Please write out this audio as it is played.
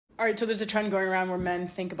All right, so there's a trend going around where men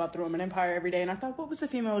think about the Roman Empire every day, and I thought, what was the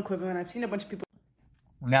female equivalent? I've seen a bunch of people.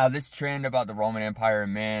 Now, this trend about the Roman Empire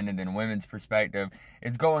and men and then women's perspective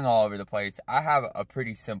is going all over the place. I have a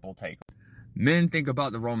pretty simple take. Men think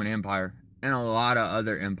about the Roman Empire and a lot of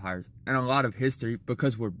other empires and a lot of history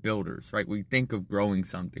because we're builders, right? We think of growing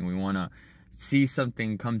something. We want to see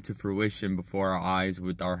something come to fruition before our eyes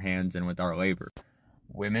with our hands and with our labor.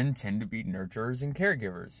 Women tend to be nurturers and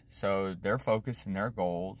caregivers, so their focus and their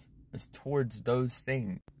goals is towards those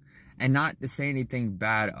things. And not to say anything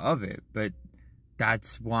bad of it, but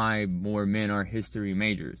that's why more men are history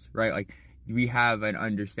majors, right? Like, we have an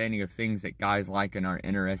understanding of things that guys like and are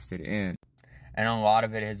interested in. And a lot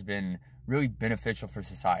of it has been really beneficial for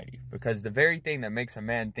society, because the very thing that makes a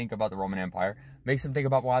man think about the Roman Empire makes him think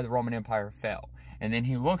about why the Roman Empire fell. And then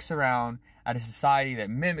he looks around at a society that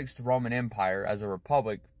mimics the Roman Empire as a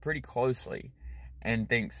republic pretty closely and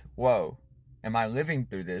thinks, whoa, am I living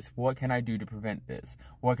through this? What can I do to prevent this?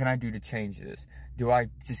 What can I do to change this? Do I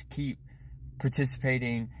just keep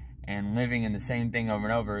participating and living in the same thing over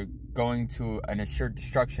and over, going to an assured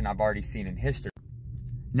destruction I've already seen in history?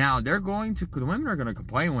 Now, the women are going to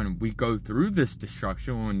complain when we go through this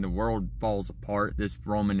destruction, when the world falls apart, this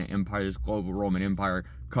Roman Empire, this global Roman Empire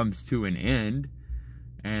comes to an end,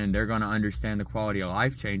 and they're going to understand the quality of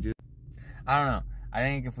life changes. I don't know. I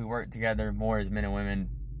think if we work together more as men and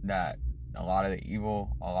women, that a lot of the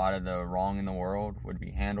evil, a lot of the wrong in the world would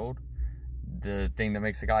be handled. The thing that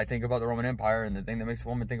makes a guy think about the Roman Empire and the thing that makes a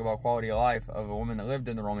woman think about quality of life of a woman that lived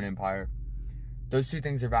in the Roman Empire, those two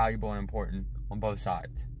things are valuable and important on both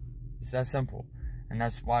sides. It's that simple. And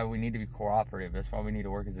that's why we need to be cooperative. That's why we need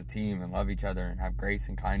to work as a team and love each other and have grace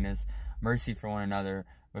and kindness, mercy for one another.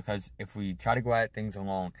 Because if we try to go at things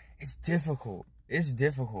alone, it's difficult. It's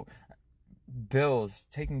difficult. Bills,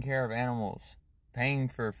 taking care of animals, paying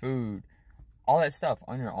for food, all that stuff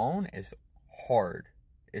on your own is hard.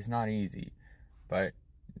 It's not easy. But,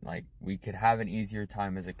 like, we could have an easier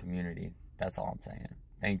time as a community. That's all I'm saying.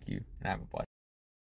 Thank you, and have a blessed day.